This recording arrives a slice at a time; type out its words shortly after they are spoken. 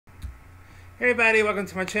Hey everybody, welcome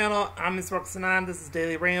to my channel. I'm Miss Roxanne. This is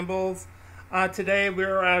Daily Rambles. Today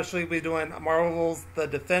we're actually be doing Marvel's The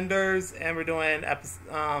Defenders, and we're doing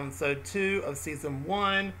episode 2 of season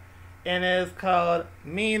 1, and it's called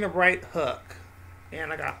Mean Right Hook.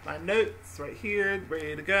 And I got my notes right here,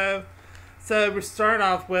 ready to go. So we're starting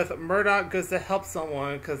off with Murdoch goes to help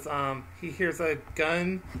someone because he hears a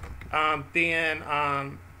gun being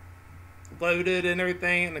loaded and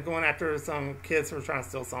everything, and they're going after some kids who are trying to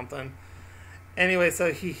steal something. Anyway,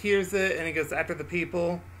 so he hears it and he goes after the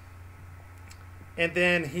people, and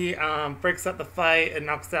then he breaks up the fight and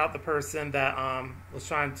knocks out the person that was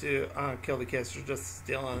trying to kill the kids for just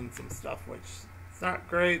stealing some stuff, which is not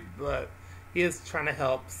great, but he is trying to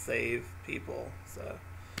help save people. So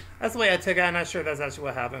that's the way I took it. I'm not sure that's actually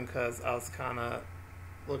what happened because I was kind of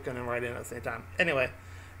looking and writing at the same time. Anyway,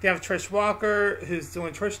 you have Trish Walker, who's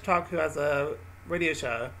doing Trish Talk, who has a radio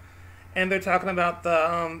show. And they're talking about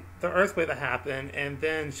the earthquake that happened, and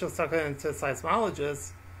then she's talking to a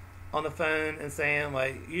seismologist on the phone and saying,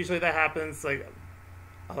 like, usually that happens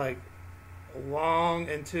like long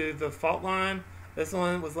into the fault line. This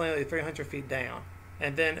one was only like 300 feet down,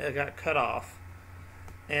 and then it got cut off.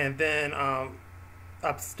 And then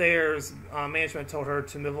upstairs, management told her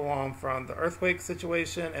to move along from the earthquake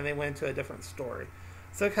situation, and they went to a different story.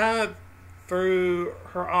 So it kind of threw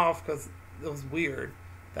her off because it was weird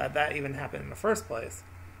that even happened in the first place.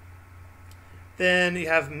 Then you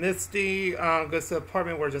have Misty goes to the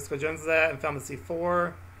apartment where Jessica Jones is at and found the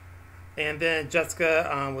C4. And then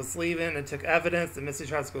Jessica was leaving and took evidence, and Misty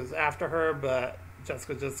tries to go after her, but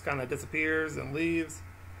Jessica just kind of disappears and leaves.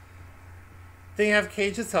 Then you have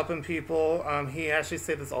Cage is helping people. He actually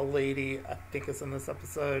saved this old lady, I think it's in this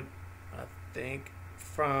episode,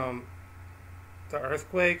 from the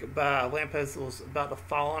earthquake, but a lamppost was about to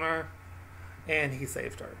fall on her, and he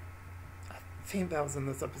saved her. I think that was in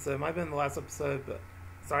this episode. It might have been the last episode, but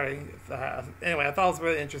sorry if I have. Anyway, I thought it was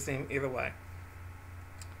really interesting either way.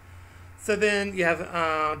 So then you have,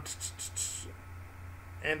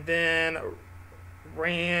 and then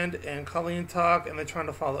Rand and Colleen talk, and they're trying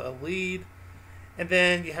to follow a lead. And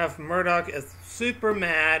then you have Murdoch is super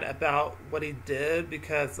mad about what he did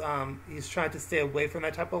because he's trying to stay away from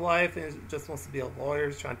that type of life and he just wants to be a lawyer.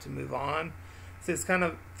 He's trying to move on. So he's kind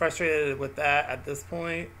of frustrated with that at this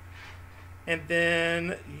point. And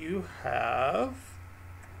then you have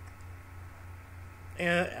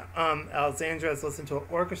Alexandra is listening to an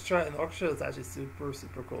orchestra, and the orchestra is actually super,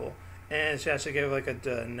 super cool. And she actually gave like a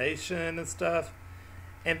donation and stuff.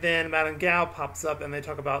 And then Madame Gao pops up and they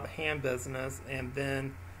talk about the ham business. And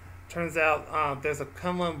then turns out there's a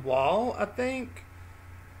Kunlun wall, I think,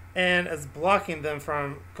 and it's blocking them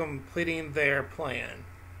from completing their plan.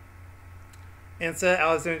 And so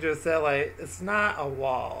Alexandra said, like, it's not a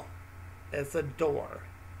wall, it's a door.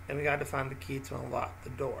 And we got to find the key to unlock the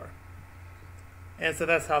door. And so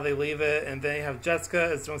that's how they leave it. And then you have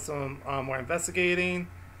Jessica is doing some more investigating.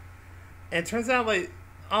 And it turns out, like,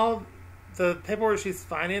 all the paperwork she's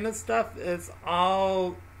finding and stuff is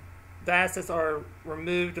all the assets are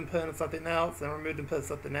removed and put in something else, and removed and put in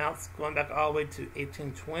something else, going back all the way to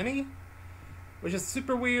 1820, which is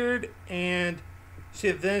super weird. And she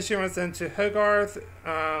runs into Hogarth,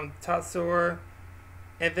 talks to her,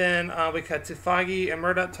 and then we cut to Foggy and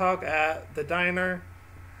Murdoch talk at the diner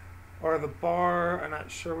or the bar. I'm not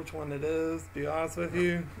sure which one it is, to be honest with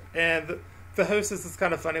you. And the hostess is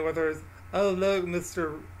kind of funny with her. Oh, look,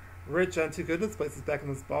 Mr. Rich on Too Good This Place is back in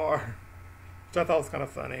this bar, which I thought was kind of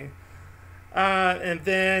funny. And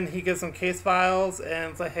then he gives some case files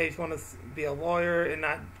and it's like, hey, if you want to be a lawyer and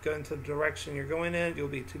not go into the direction you're going in, you'll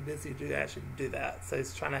be too busy to actually do that. So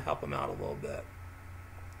he's trying to help him out a little bit,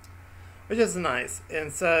 which is nice.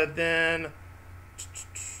 And so then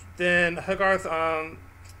Hogarth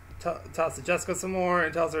talks to Jessica some more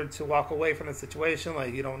and tells her to walk away from the situation,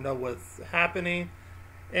 like you don't know what's happening.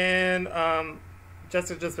 And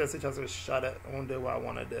Jessica just basically tells her to shut it, I won't do what I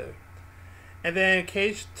want to do. And then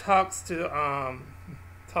Cage talks to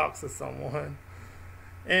someone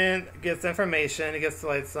and gets information. He gets to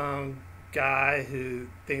like some guy who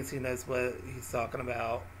thinks he knows what he's talking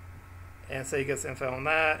about, and so he gets info on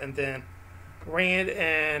that. And then Rand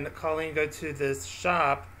and Colleen go to this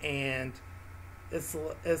shop, and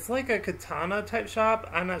it's like a katana type shop.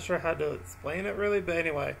 I'm not sure how to explain it really, but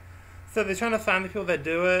anyway, so they're trying to find the people that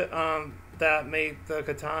do it, that made the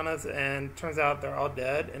katanas, and turns out they're all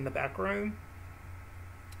dead in the back room.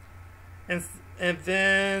 And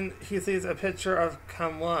then he sees a picture of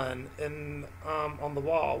Kunlun on the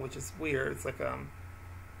wall, which is weird. It's like a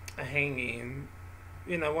hanging,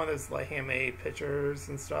 one of those like handmade pictures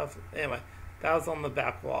and stuff. Anyway, that was on the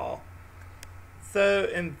back wall. So,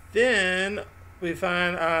 and then we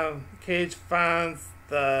find Cage finds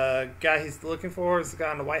the guy he's looking for. Is the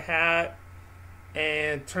guy in the white hat,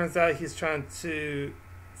 and turns out he's trying to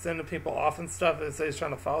send the people off and stuff, and so he's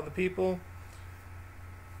trying to follow the people.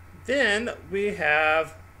 Then we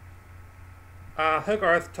have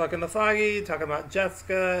Hogarth talking to Foggy, talking about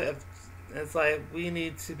Jessica. It's like, we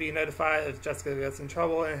need to be notified if Jessica gets in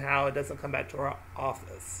trouble and how it doesn't come back to our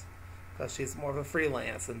office, because she's more of a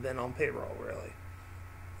freelance and then on payroll, really.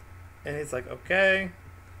 And he's like, okay.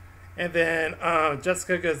 And then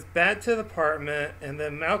Jessica goes back to the apartment, and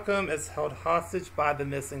then Malcolm is held hostage by the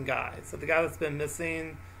missing guy. So the guy that's been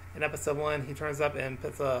missing in episode 1, he turns up and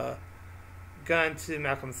puts a gun to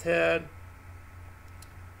Malcolm's head.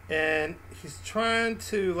 And he's trying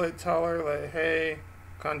to like tell her, like, hey,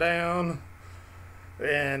 calm down.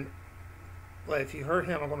 And like, if you hurt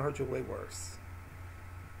him, I'm gonna hurt you way worse.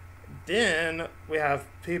 Then we have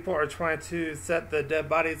people are trying to set the dead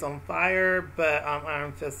bodies on fire, but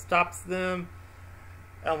Iron Fist stops them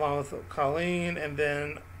along with Colleen. And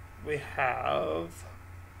then we have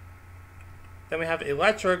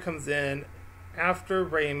Electra comes in after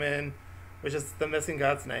Raymond, which is the missing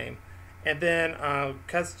guy's name, and then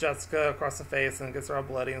cuts Jessica across the face and gets her all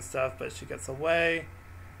bloody and stuff, but she gets away.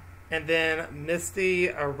 And then Misty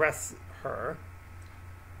arrests her.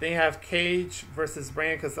 Then you have Cage versus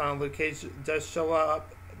Rand, because Luke Cage does show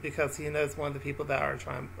up because he knows one of the people that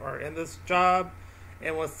are in this job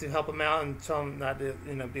and wants to help him out and tell him not to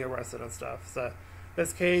be arrested and stuff. So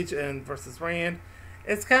that's Cage and versus Rand.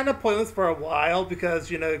 It's kind of pointless for a while because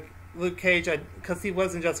Luke Cage, because he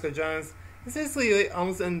wasn't Jessica Jones, he's basically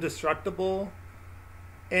almost indestructible,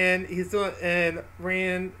 and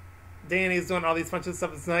Danny's doing all these bunch of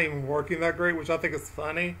stuff. It's not even working that great, which I think is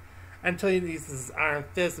funny, until he uses his Iron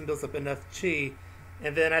Fist and builds up enough chi,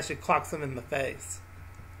 and then actually clocks him in the face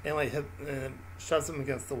and shoves him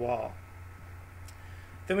against the wall.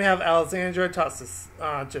 Then we have Alexandra talks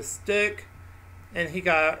to just Stick, and he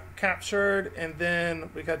got captured. And then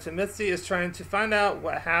we got to Misty is trying to find out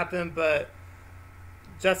what happened, but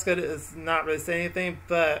Jessica is not really saying anything.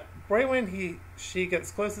 But right when she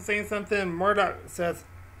gets close to saying something, Murdoch says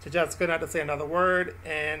to Jessica not to say another word,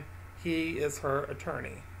 and he is her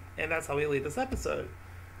attorney. And that's how we leave this episode.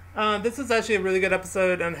 This is actually a really good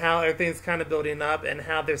episode on how everything's kind of building up and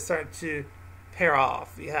how they're starting to pair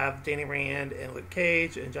off. You have Danny Rand and Luke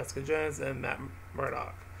Cage and Jessica Jones and Matt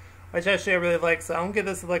Murdock, which actually I really like. So I'm going to give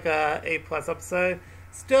this like a A+ episode.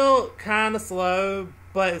 Still kind of slow,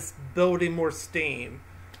 but it's building more steam.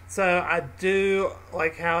 So I do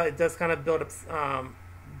like how it does kind of build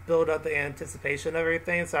up the anticipation of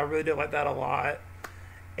everything. So I really do like that a lot.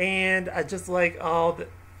 And I just like how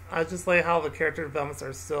the character developments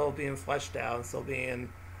are still being fleshed out and still being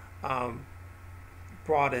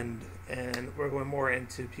broadened, and we're going more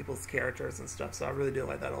into people's characters and stuff. So I really do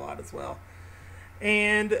like that a lot as well.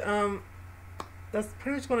 And that's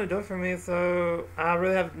pretty much going to do it for me. So I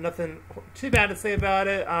really have nothing too bad to say about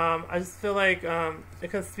it. I just feel like it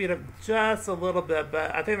could speed up just a little bit,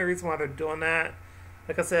 but I think the reason why they're doing that,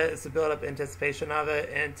 like I said, is to build up anticipation of it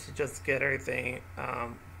and to just get everything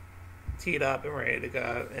teed up and ready to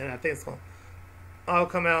go. And I think it's going to all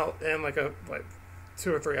come out in like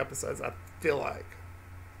 2 or 3 episodes, I feel like.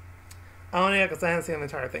 I don't know, because I haven't seen the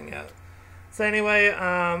entire thing yet. So anyway,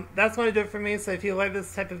 that's going to do it for me. So if you like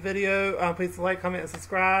this type of video, please like, comment, and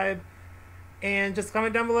subscribe. And just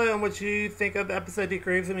comment down below on what you think of the episode. Do you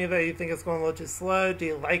agree with me that you think it's going a little too slow? Do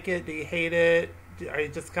you like it? Do you hate it? Are you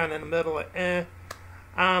just kind of in the middle, like, eh?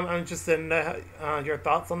 I'm interested in your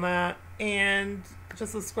thoughts on that. And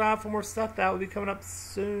just subscribe for more stuff that will be coming up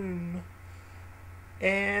soon.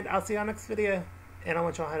 And I'll see y'all next video. And I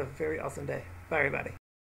want y'all to have a very awesome day. Bye, everybody.